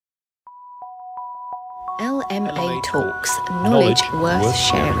LMA Talks, knowledge worth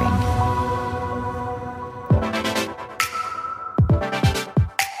sharing.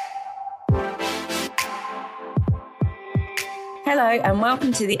 Hello and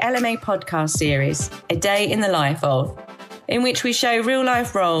welcome to the LMA podcast series, A Day in the Life of, in which we show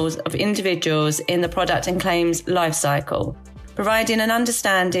real-life roles of individuals in the product and claims lifecycle, providing an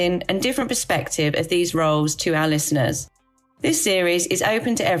understanding and different perspective of these roles to our listeners. This series is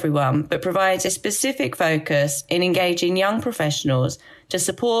open to everyone, but provides a specific focus in engaging young professionals to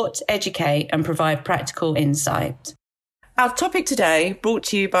support, educate and provide practical insight. Our topic today, brought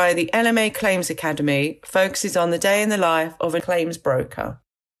to you by the LMA Claims Academy, focuses on the day in the life of a claims broker.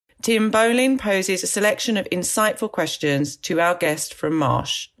 Tim Bowling poses a selection of insightful questions to our guest from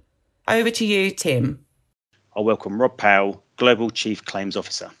Marsh. Over to you, Tim. I welcome Rob Powell, Global Chief Claims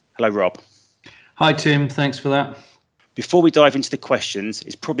Officer. Hello, Rob. Hi, Tim. Thanks for that. Before we dive into the questions,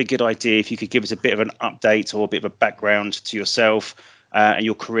 it's probably a good idea if you could give us a bit of an update or a bit of a background to yourself and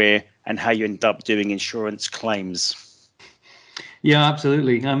your career and how you ended up doing insurance claims. Yeah,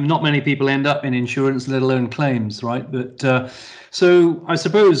 absolutely. Not many people end up in insurance, let alone claims, right? But so I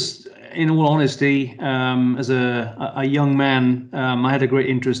suppose, in all honesty, as a young man, I had a great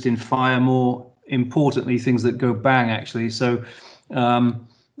interest in fire, more importantly, things that go bang, actually. So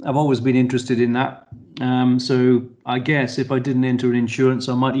I've always been interested in that. So I guess if I didn't enter insurance,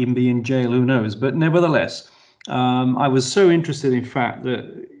 I might even be in jail, who knows? But nevertheless, I was so interested, in fact,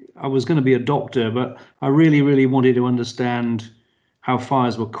 that I was going to be a doctor, but I really wanted to understand how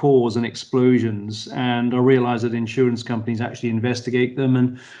fires were caused and explosions. And I realized that insurance companies actually investigate them.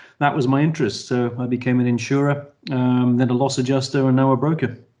 And that was my interest. So I became an insurer, then a loss adjuster, and now a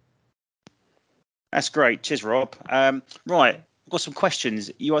broker. That's great. Cheers, Rob. Right. I've got some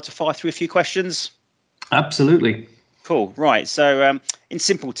questions. You want to fire through a few questions? Absolutely. Cool. Right. So in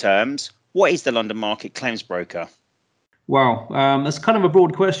simple terms, what is the London Market Claims Broker? Wow. That's kind of a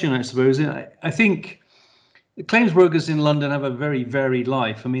broad question, I suppose. I think claims brokers in London have a very varied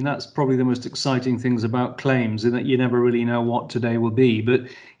life. I mean, that's probably the most exciting things about claims, in that you never really know what today will be. But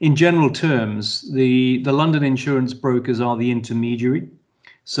in general terms, the London insurance brokers are the intermediary.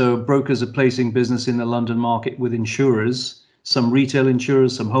 So brokers are placing business in the London market with insurers, some retail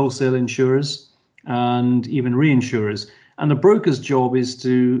insurers, some wholesale insurers, and even reinsurers. And the broker's job is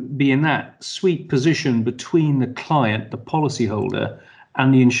to be in that sweet position between the client, the policyholder,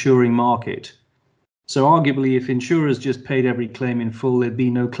 and the insuring market. So arguably, if insurers just paid every claim in full, there'd be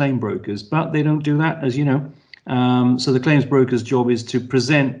no claim brokers. But they don't do that, as you know. So the claims broker's job is to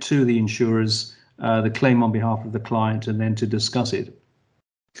present to the insurers the claim on behalf of the client and then to discuss it.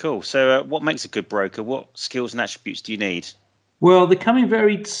 Cool. So what makes a good broker? What skills and attributes do you need? Well, they come in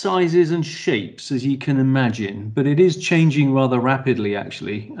varied sizes and shapes, as you can imagine, but it is changing rather rapidly,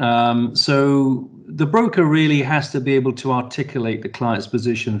 actually. So the broker really has to be able to articulate the client's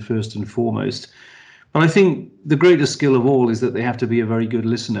position first and foremost. But I think the greatest skill of all is that they have to be a very good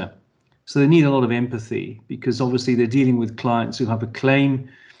listener. So they need a lot of empathy, because obviously they're dealing with clients who have a claim.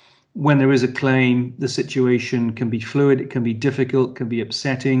 When there is a claim, the situation can be fluid, it can be difficult, can be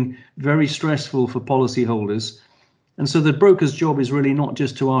upsetting, very stressful for policyholders. And so the broker's job is really not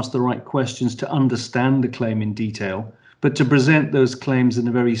just to ask the right questions to understand the claim in detail, but to present those claims in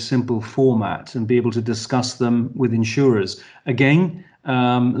a very simple format and be able to discuss them with insurers. Again,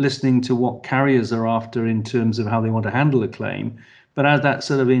 listening to what carriers are after in terms of how they want to handle a claim, but as that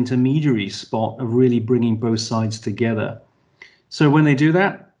sort of intermediary spot of really bringing both sides together. So when they do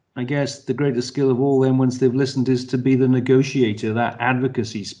that, I guess the greatest skill of all then, once they've listened, is to be the negotiator, that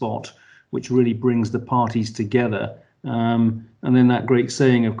advocacy spot, which really brings the parties together. And then that great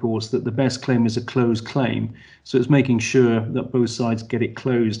saying, of course, that the best claim is a closed claim. So it's making sure that both sides get it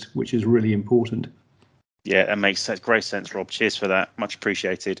closed, which is really important. Yeah, that makes great sense, Rob. Cheers for that. Much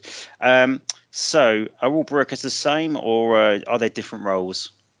appreciated. So are all brokers the same, or are there different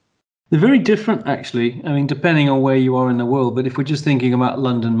roles? They're very different, actually. I mean, depending on where you are in the world. But if we're just thinking about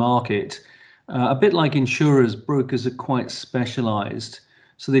London market, a bit like insurers, brokers are quite specialized.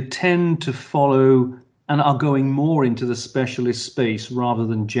 So they tend to follow and are going more into the specialist space rather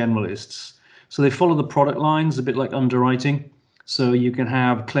than generalists. So they follow the product lines, a bit like underwriting. So you can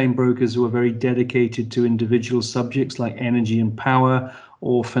have claim brokers who are very dedicated to individual subjects like energy and power,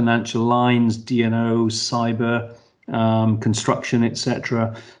 or financial lines, D&O, cyber, construction,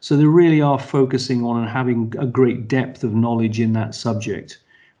 etc. So they really are focusing on and having a great depth of knowledge in that subject.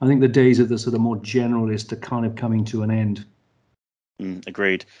 I think the days of the sort of more generalist are kind of coming to an end.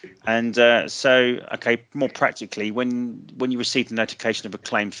 Agreed. And so, okay, more practically, when you receive the notification of a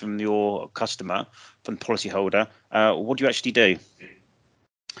claim from your customer, from the policyholder, what do you actually do?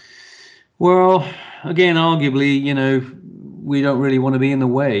 Well, again, arguably, we don't really want to be in the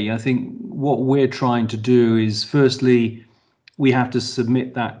way. I think what we're trying to do is, firstly, we have to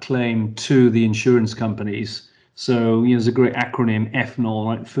submit that claim to the insurance companies. So, there's a great acronym, FNOL,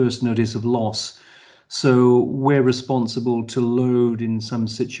 right? First Notice of Loss. So we're responsible to load, in some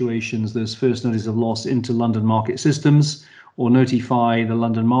situations, those first notice of loss into London market systems, or notify the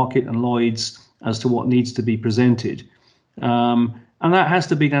London market and Lloyd's as to what needs to be presented. And that has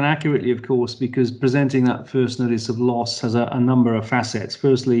to be done accurately, of course, because presenting that first notice of loss has a number of facets.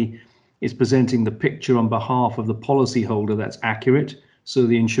 Firstly, it's presenting the picture on behalf of the policyholder that's accurate, so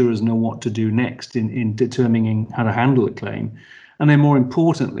the insurers know what to do next in determining how to handle a claim. And then more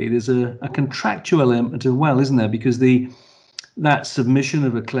importantly, there's a contractual element as well, isn't there? Because that submission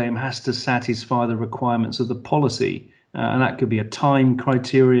of a claim has to satisfy the requirements of the policy. And that could be a time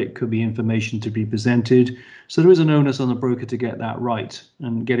criteria, it could be information to be presented. So there is an onus on the broker to get that right,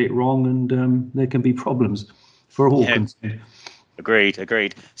 and get it wrong, and there can be problems for all concerned.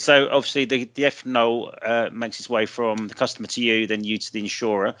 Agreed. So obviously the FNOL makes its way from the customer to you, then you to the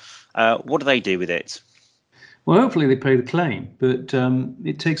insurer. What do they do with it? Well, hopefully they pay the claim, but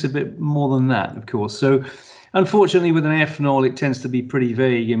it takes a bit more than that, of course. So unfortunately, with an FNOL, it tends to be pretty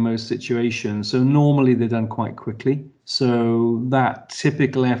vague in most situations. So normally they're done quite quickly. So that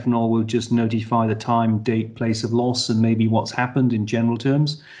typical FNOL will just notify the time, date, place of loss, and maybe what's happened in general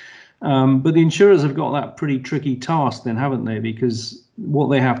terms. But the insurers have got that pretty tricky task then, haven't they? Because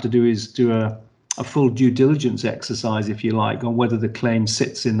what they have to do is do a full due diligence exercise, if you like, on whether the claim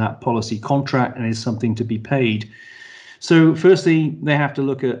sits in that policy contract and is something to be paid. So firstly, they have to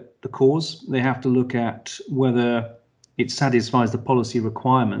look at the cause. They have to look at whether it satisfies the policy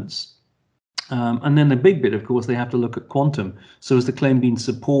requirements. And then the big bit, of course, they have to look at quantum. So is the claim being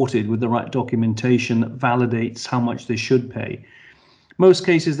supported with the right documentation that validates how much they should pay? Most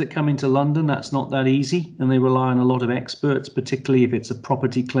cases that come into London, that's not that easy, and they rely on a lot of experts, particularly if it's a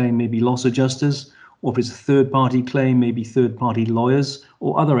property claim, maybe loss adjusters, or if it's a third-party claim, maybe third-party lawyers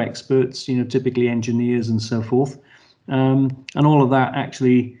or other experts, typically engineers and so forth. And all of that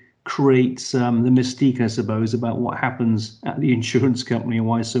actually creates the mystique, I suppose, about what happens at the insurance company and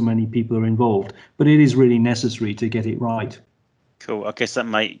why so many people are involved. But it is really necessary to get it right. Cool. I guess that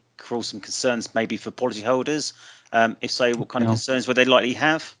might cause some concerns maybe for policyholders. If so, what kind of concerns would they likely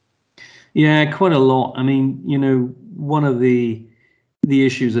have? Yeah, quite a lot. I mean, one of the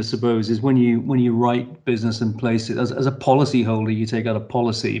issues, I suppose, is when you write business and place it as a policyholder, you take out a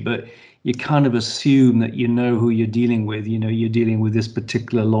policy, but you kind of assume that you know who you're dealing with. You're dealing with this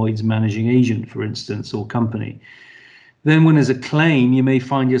particular Lloyd's managing agent, for instance, or company. Then when there's a claim, you may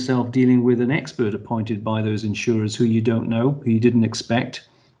find yourself dealing with an expert appointed by those insurers who you don't know, who you didn't expect.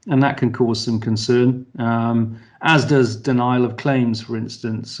 And that can cause some concern, as does denial of claims, for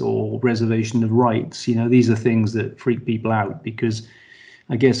instance, or reservation of rights. These are things that freak people out, because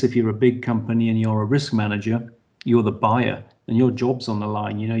I guess if you're a big company and you're a risk manager, you're the buyer and your job's on the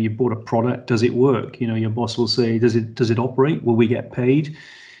line. You bought a product, does it work? Your boss will say, does it operate? Will we get paid?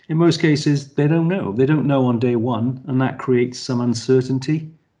 In most cases, they don't know. They don't know on day one, and that creates some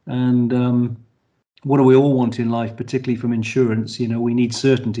uncertainty. And what do we all want in life, particularly from insurance? We need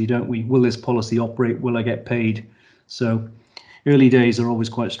certainty, don't we? Will this policy operate? Will I get paid? So early days are always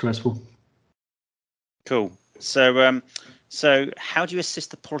quite stressful. Cool. So how do you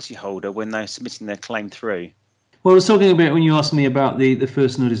assist the policyholder when they're submitting their claim through? Well, I was talking about, when you asked me about the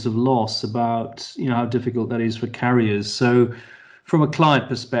first notice of loss, about how difficult that is for carriers. So from a client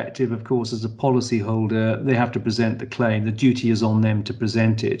perspective, of course, as a policyholder, they have to present the claim. The duty is on them to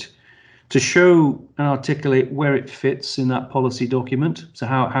present it, to show and articulate where it fits in that policy document. So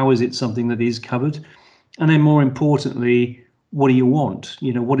how is it something that is covered? And then more importantly, what do you want?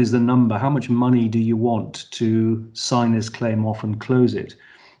 What is the number? How much money do you want to sign this claim off and close it?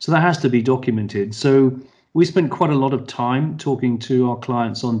 So that has to be documented. So we spend quite a lot of time talking to our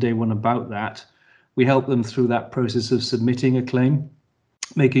clients on day one about that. We help them through that process of submitting a claim,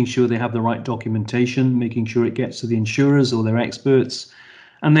 making sure they have the right documentation, making sure it gets to the insurers or their experts.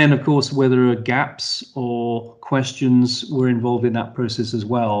 And then, of course, whether there are gaps or questions, we're involved in that process as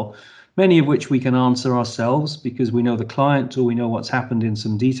well, many of which we can answer ourselves because we know the client or we know what's happened in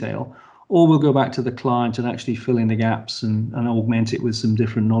some detail, or we'll go back to the client and actually fill in the gaps and augment it with some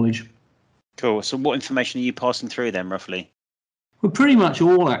different knowledge. Cool. So what information are you passing through then, roughly? Well, pretty much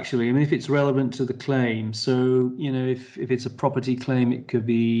all, actually. I mean, if it's relevant to the claim. So, if it's a property claim, it could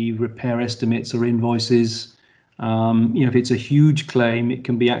be repair estimates or invoices. If it's a huge claim, it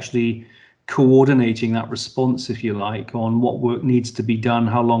can be actually coordinating that response, if you like, on what work needs to be done,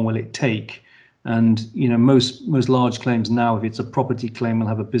 how long will it take. And most large claims now, if it's a property claim, will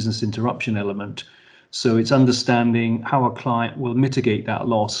have a business interruption element. So it's understanding how a client will mitigate that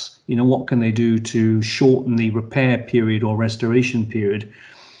loss. What can they do to shorten the repair period or restoration period?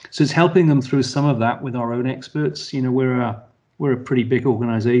 So it's helping them through some of that with our own experts. We're a pretty big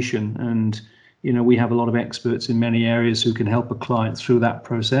organization, and we have a lot of experts in many areas who can help a client through that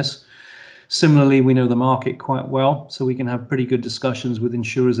process. Similarly, we know the market quite well, so we can have pretty good discussions with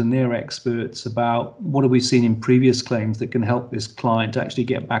insurers and their experts about what have we seen in previous claims that can help this client actually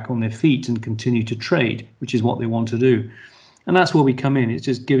get back on their feet and continue to trade, which is what they want to do. And that's where we come in. It's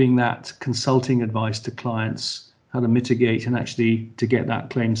just giving that consulting advice to clients, how to mitigate and actually to get that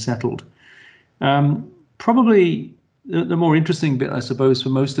claim settled. Probably the more interesting bit, I suppose, for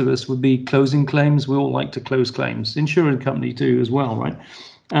most of us would be closing claims. We all like to close claims. Insurance company do as well, right?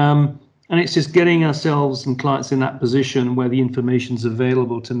 And it's just getting ourselves and clients in that position where the information's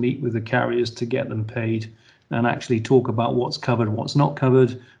available to meet with the carriers to get them paid and actually talk about what's covered, what's not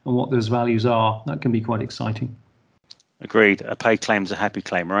covered, and what those values are. That can be quite exciting. Agreed. A paid claim is a happy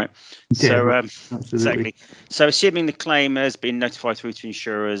claim, right? Yeah, so, exactly. So, assuming the claim has been notified through to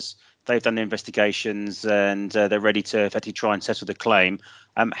insurers, they've done their investigations, and they're ready to effectively try and settle the claim.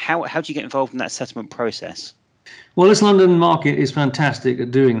 How do you get involved in that settlement process? Well, this London market is fantastic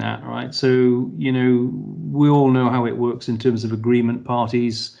at doing that, right? So, we all know how it works in terms of agreement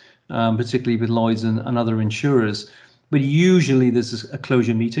parties, particularly with Lloyd's and other insurers. But usually there's a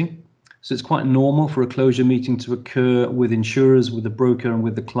closure meeting. So it's quite normal for a closure meeting to occur with insurers, with the broker, and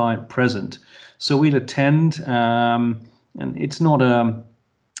with the client present. So we'll attend, and it's not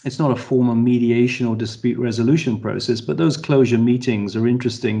a formal mediation or dispute resolution process, but those closure meetings are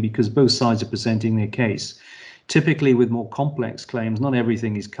interesting because both sides are presenting their case. Typically, with more complex claims, not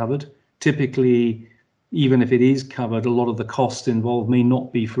everything is covered. Typically, even if it is covered, a lot of the costs involved may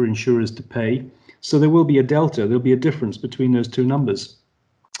not be for insurers to pay. So there will be a delta, there'll be a difference between those two numbers.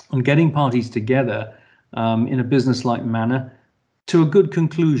 And getting parties together in a business-like manner to a good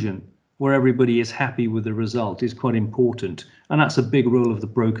conclusion where everybody is happy with the result is quite important. And that's a big role of the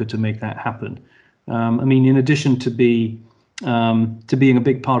broker to make that happen. In addition to being a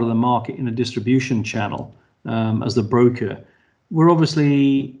big part of the market in a distribution channel, as the broker, we're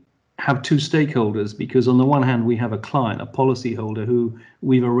obviously have two stakeholders, because on the one hand we have a client, a policyholder who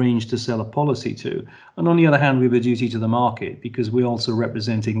we've arranged to sell a policy to, and on the other hand we have a duty to the market because we're also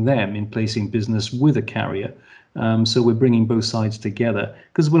representing them in placing business with a carrier. So we're bringing both sides together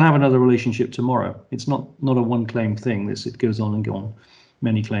because we'll have another relationship tomorrow. It's not a one claim thing. It goes on and go on,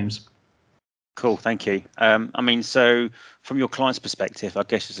 many claims. Cool, thank you. So from your client's perspective, I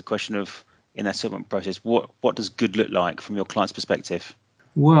guess it's a question of, in that settlement process, what does good look like from your client's perspective?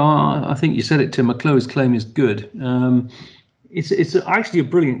 Well, I think you said it, Tim. A closed claim is good. It's actually a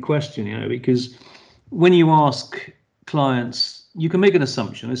brilliant question, because when you ask clients, you can make an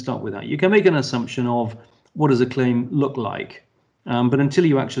assumption. Let's start with that. You can make an assumption of what does a claim look like, but until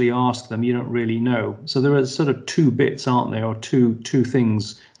you actually ask them, you don't really know. So there are sort of two bits, aren't there, or two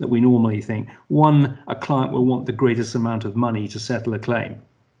things that we normally think. One, a client will want the greatest amount of money to settle a claim.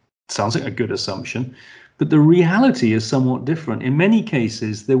 Sounds like a good assumption, but the reality is somewhat different. In many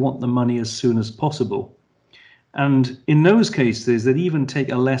cases, they want the money as soon as possible. And in those cases, they'd even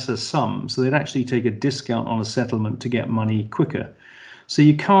take a lesser sum. So they'd actually take a discount on a settlement to get money quicker. So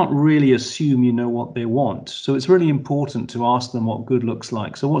you can't really assume you know what they want. So it's really important to ask them what good looks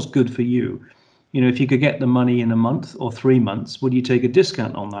like. So what's good for you? If you could get the money in a month or 3 months, would you take a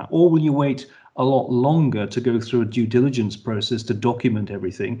discount on that? Or will you wait a lot longer to go through a due diligence process to document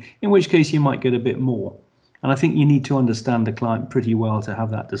everything, in which case you might get a bit more? And I think you need to understand the client pretty well to have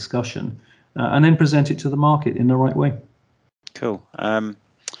that discussion and then present it to the market in the right way. Cool.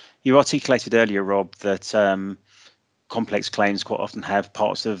 You articulated earlier, Rob, that complex claims quite often have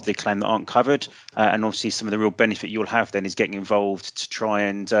parts of the claim that aren't covered, and obviously some of the real benefit you'll have then is getting involved to try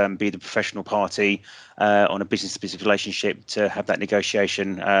and be the professional party on a business-to-business relationship to have that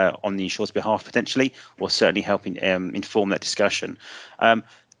negotiation on the insurer's behalf potentially, or certainly helping inform that discussion.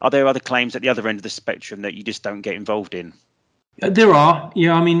 Are there other claims at the other end of the spectrum that you just don't get involved in? There are,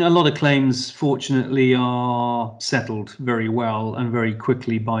 yeah. A lot of claims, fortunately, are settled very well and very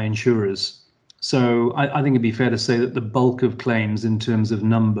quickly by insurers. So I think it'd be fair to say that the bulk of claims in terms of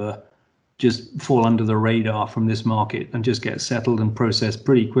number just fall under the radar from this market and just get settled and processed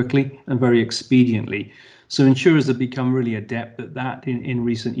pretty quickly and very expediently. So insurers have become really adept at that in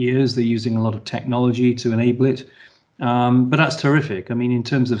recent years. They're using a lot of technology to enable it. But that's terrific. In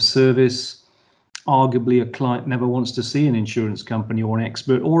terms of service, arguably a client never wants to see an insurance company or an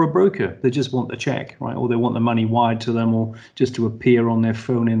expert or a broker. They just want the check, right? Or they want the money wired to them or just to appear on their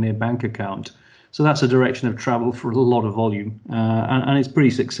phone in their bank account. So that's a direction of travel for a lot of volume, and it's pretty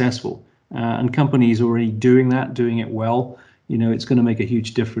successful. and companies are already doing that, doing it well. It's going to make a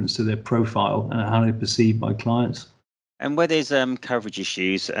huge difference to their profile and how they're perceived by clients. And where there's coverage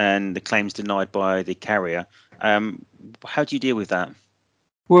issues and the claims denied by the carrier, how do you deal with that?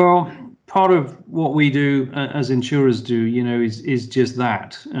 Well, part of what we do as insurers do, is just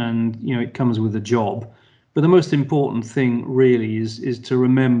that, and it comes with a job. But the most important thing really is to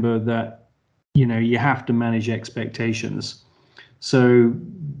remember that you have to manage expectations. So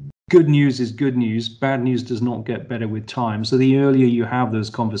good news is good news. Bad news does not get better with time. So the earlier you have those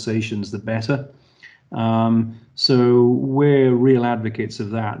conversations, the better. So we're real advocates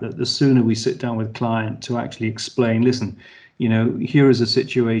of that the sooner we sit down with client to actually explain, listen, here is a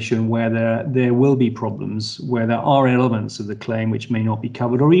situation where there will be problems, where there are elements of the claim which may not be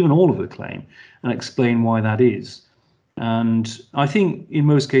covered, or even all of the claim, and explain why that is. And I think in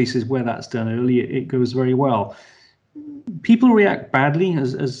most cases where that's done early, it goes very well. People react badly,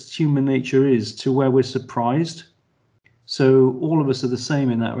 as human nature is, to where we're surprised. So all of us are the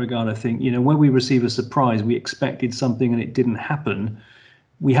same in that regard, I think. When we receive a surprise, we expected something and it didn't happen.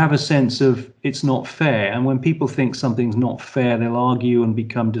 We have a sense of it's not fair. And when people think something's not fair, they'll argue and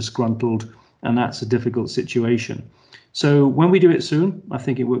become disgruntled. And that's a difficult situation. So when we do it soon, I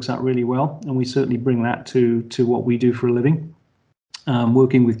think it works out really well. And we certainly bring that to what we do for a living.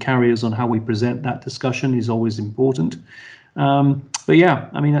 Working with carriers on how we present that discussion is always important. But yeah,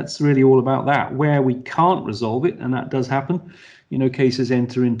 that's really all about that. Where we can't resolve it, and that does happen, cases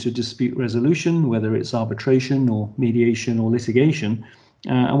enter into dispute resolution, whether it's arbitration or mediation or litigation.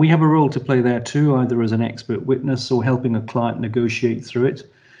 And we have a role to play there too, either as an expert witness or helping a client negotiate through it.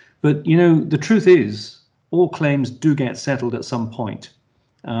 But, the truth is, all claims do get settled at some point,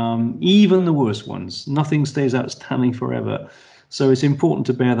 even the worst ones. Nothing stays outstanding forever. So it's important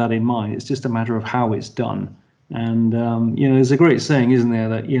to bear that in mind. It's just a matter of how it's done. And, there's a great saying, isn't there,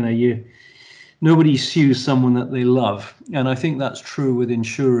 that, nobody sues someone that they love. And I think that's true with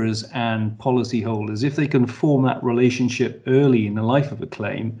insurers and policyholders. If they can form that relationship early in the life of a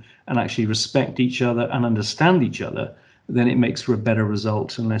claim and actually respect each other and understand each other, then it makes for a better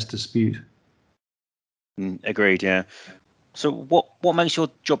result and less dispute. Agreed, yeah. So what makes your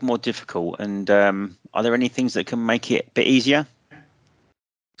job more difficult? And are there any things that can make it a bit easier?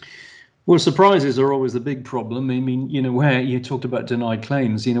 Well, surprises are always the big problem. Where you talked about denied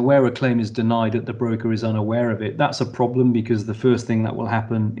claims, where a claim is denied that the broker is unaware of it, that's a problem, because the first thing that will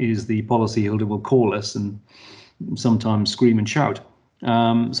happen is the policyholder will call us and sometimes scream and shout.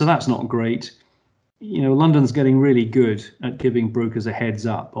 So that's not great. London's getting really good at giving brokers a heads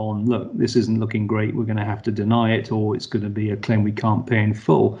up on, look, this isn't looking great, we're going to have to deny it, or it's going to be a claim we can't pay in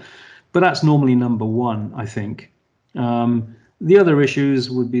full. But that's normally number one, I think. The other issues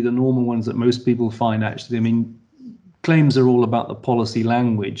would be the normal ones that most people find, actually. Claims are all about the policy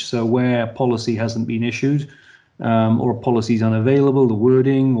language. So where policy hasn't been issued, or a policy is unavailable, the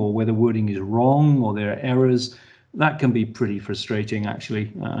wording, or where the wording is wrong, or there are errors, that can be pretty frustrating,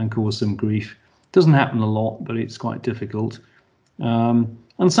 actually, and cause some grief. Doesn't happen a lot, but it's quite difficult. And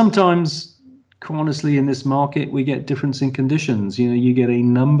sometimes, quite honestly, in this market, we get difference in conditions. You get a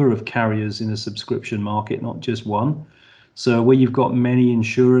number of carriers in a subscription market, not just one. So where you've got many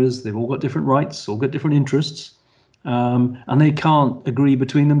insurers, they've all got different rights, all got different interests, and they can't agree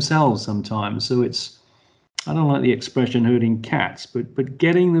between themselves sometimes. So it's, I don't like the expression herding cats, but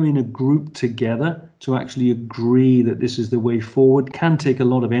getting them in a group together to actually agree that this is the way forward can take a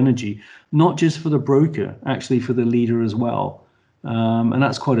lot of energy, not just for the broker, actually for the leader as well. And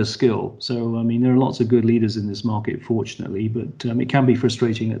that's quite a skill. So, there are lots of good leaders in this market, fortunately, but it can be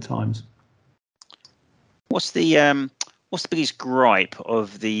frustrating at times. What's the biggest gripe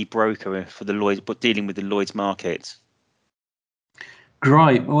of the broker for the Lloyd's, but dealing with the Lloyd's market?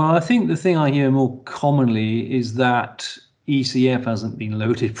 Gripe. Well, I think the thing I hear more commonly is that ECF hasn't been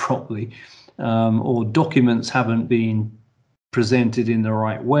loaded properly, or documents haven't been presented in the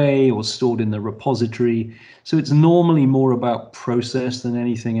right way or stored in the repository. So it's normally more about process than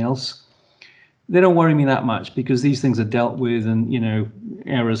anything else. They don't worry me that much, because these things are dealt with, and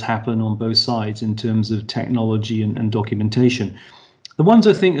errors happen on both sides in terms of technology and documentation. The ones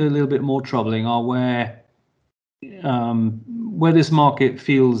I think are a little bit more troubling are where this market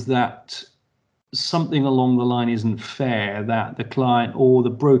feels that something along the line isn't fair, that the client or the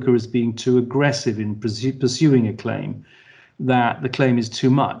broker is being too aggressive in pursuing a claim, that the claim is too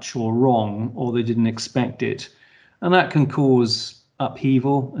much or wrong, or they didn't expect it. And that can cause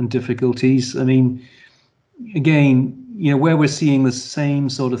upheaval and difficulties. Again, where we're seeing the same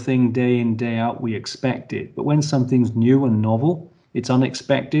sort of thing day in, day out, we expect it. But when something's new and novel, it's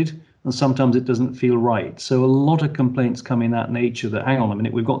unexpected, and sometimes it doesn't feel right. So a lot of complaints come in that nature that, hang on a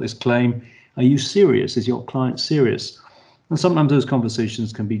minute, we've got this claim. Are you serious? Is your client serious? And sometimes those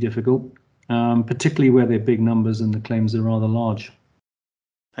conversations can be difficult, particularly where they're big numbers and the claims are rather large.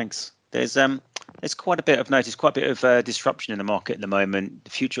 Thanks. There's quite a bit of notice, quite a bit of disruption in the market at the moment. The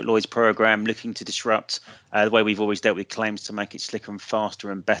Future at Lloyd's program looking to disrupt the way we've always dealt with claims to make it slicker and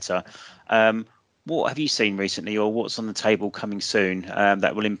faster and better. What have you seen recently, or what's on the table coming soon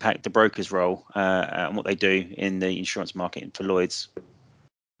that will impact the broker's role and what they do in the insurance market for Lloyd's?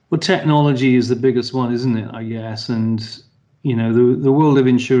 Well, technology is the biggest one, isn't it, I guess? And, you know, the world of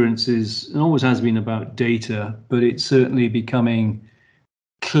insurance is and always has been about data, but it's certainly becoming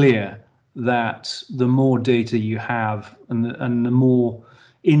clear that the more data you have and the more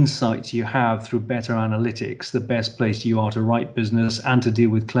insights you have through better analytics, the best place you are to write business and to deal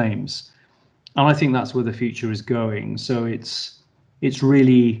with claims. And I think that's where the future is going. So it's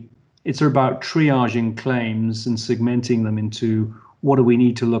about triaging claims and segmenting them into what do we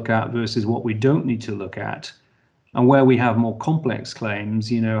need to look at versus what we don't need to look at. And where we have more complex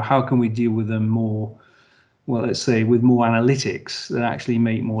claims, you know, how can we deal with them more, well, let's say with more analytics that actually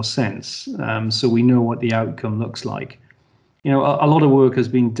make more sense, so we know what the outcome looks like. You know, a lot of work has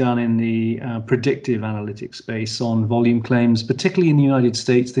been done in the predictive analytics space on volume claims, particularly in the United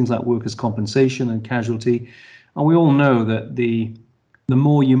States, things like workers' compensation and casualty. And we all know that the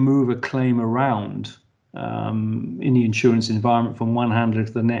more you move a claim around in the insurance environment from one handler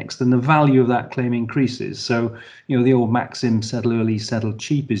to the next, then the value of that claim increases. So, you know, the old maxim, settle early, settle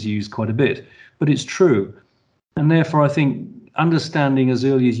cheap, is used quite a bit, but it's true. And therefore, I think understanding as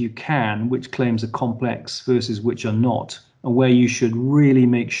early as you can which claims are complex versus which are not, and where you should really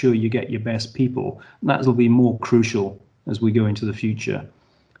make sure you get your best people, that will be more crucial as we go into the future.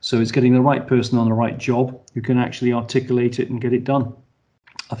 So it's getting the right person on the right job who can actually articulate it and get it done.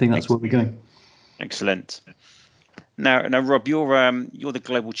 I think that's where we're going. Excellent. Now, Rob, you're the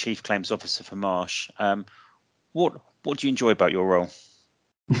Global Chief Claims Officer for Marsh. What do you enjoy about your role?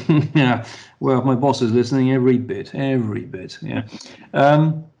 Yeah, well, if my boss is listening, every bit, yeah.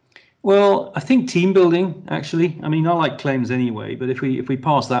 Well, I think team building, actually. I mean, I like claims anyway, but if we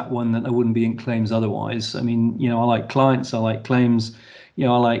pass that one, then I wouldn't be in claims otherwise. I mean, you know, I like clients, I like claims, you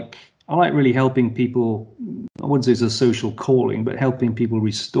know, I like really helping people. I wouldn't say it's a social calling, but helping people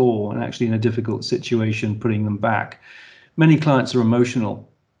restore and actually in a difficult situation, putting them back. Many clients are emotional,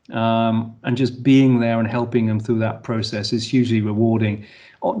 and just being there and helping them through that process is hugely rewarding.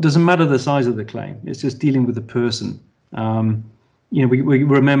 It doesn't matter the size of the claim. It's just dealing with the person. You know, we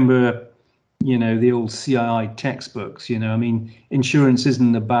remember, you know, the old CII textbooks. You know, I mean, insurance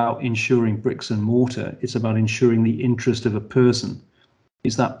isn't about insuring bricks and mortar. It's about ensuring the interest of a person.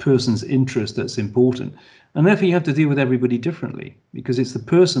 It's that person's interest that's important. And therefore, you have to deal with everybody differently because it's the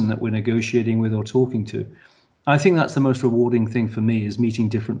person that we're negotiating with or talking to. I think that's the most rewarding thing for me, is meeting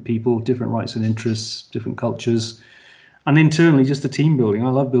different people, different rights and interests, different cultures. And internally, just the team building. I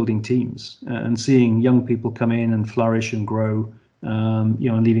love building teams and seeing young people come in and flourish and grow, you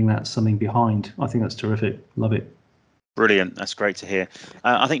know, and leaving that something behind. I think that's terrific. Love it. Brilliant. That's great to hear.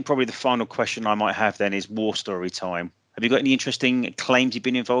 I think probably the final question I might have then is war story time. Have you got any interesting claims you've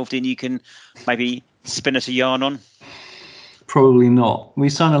been involved in you can maybe spin us a yarn on? Probably not. We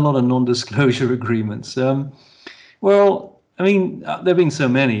sign a lot of non-disclosure agreements. Well, I mean, there have been so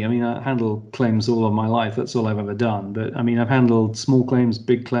many. I mean, I handle claims all of my life. That's all I've ever done. But I mean, I've handled small claims,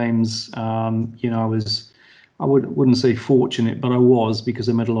 big claims. You know, I wouldn't say fortunate, but I was, because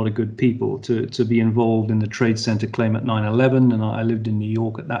I met a lot of good people to be involved in the Trade Center claim at 9/11, and I lived in New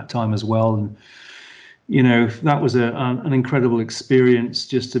York at that time as well. And you know, that was an incredible experience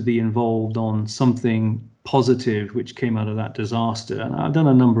just to be involved on something positive which came out of that disaster. And I've done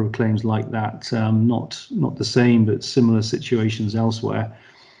a number of claims like that, not the same, but similar situations elsewhere.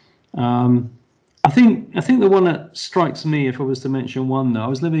 I think the one that strikes me, if I was to mention one, though, I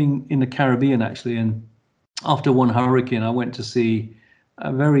was living in the Caribbean actually, and after one hurricane, I went to see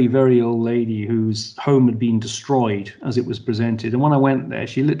a very, very old lady whose home had been destroyed as it was presented. And when I went there,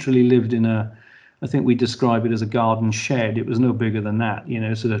 she literally lived in I think we describe it as a garden shed. It was no bigger than that, you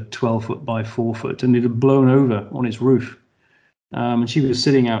know, sort of 12 foot by 4 foot, and it had blown over on its roof. And she was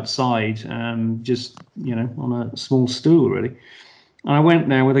sitting outside, just, you know, on a small stool, really. And I went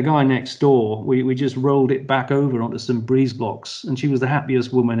there with a guy next door. We just rolled it back over onto some breeze blocks, and she was the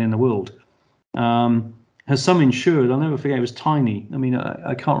happiest woman in the world. Her sum insured, I'll never forget, it was tiny. I mean,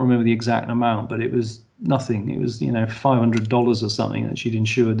 I can't remember the exact amount, but it was nothing. It was, you know, $500 or something that she'd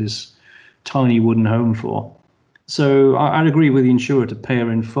insured this tiny wooden home for. So I'd agree with the insurer to pay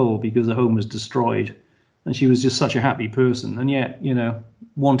her in full because the home was destroyed. And she was just such a happy person, and yet,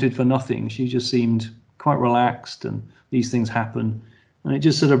 wanted for nothing. She just seemed quite relaxed, and these things happen. And it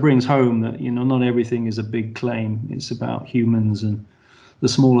just sort of brings home that, not everything is a big claim. It's about humans and the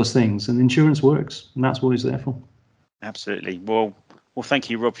smallest things, and insurance works, and that's what it's there for. Absolutely. Well, thank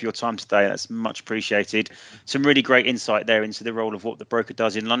you, Rob, for your time today. That's much appreciated. Some really great insight there into the role of what the broker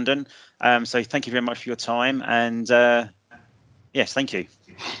does in London. So thank you very much for your time. And yes, thank you.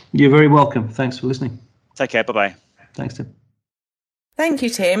 You're very welcome. Thanks for listening. Take care. Bye-bye. Thanks, Tim. Thank you,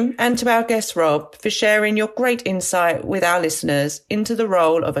 Tim, and to our guest, Rob, for sharing your great insight with our listeners into the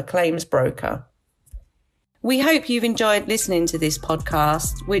role of a claims broker. We hope you've enjoyed listening to this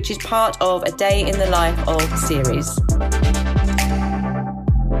podcast, which is part of A Day in the Life of series.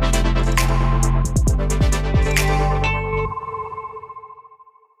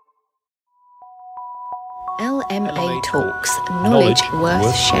 LMA Talks, knowledge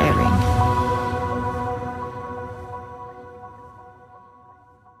worth sharing.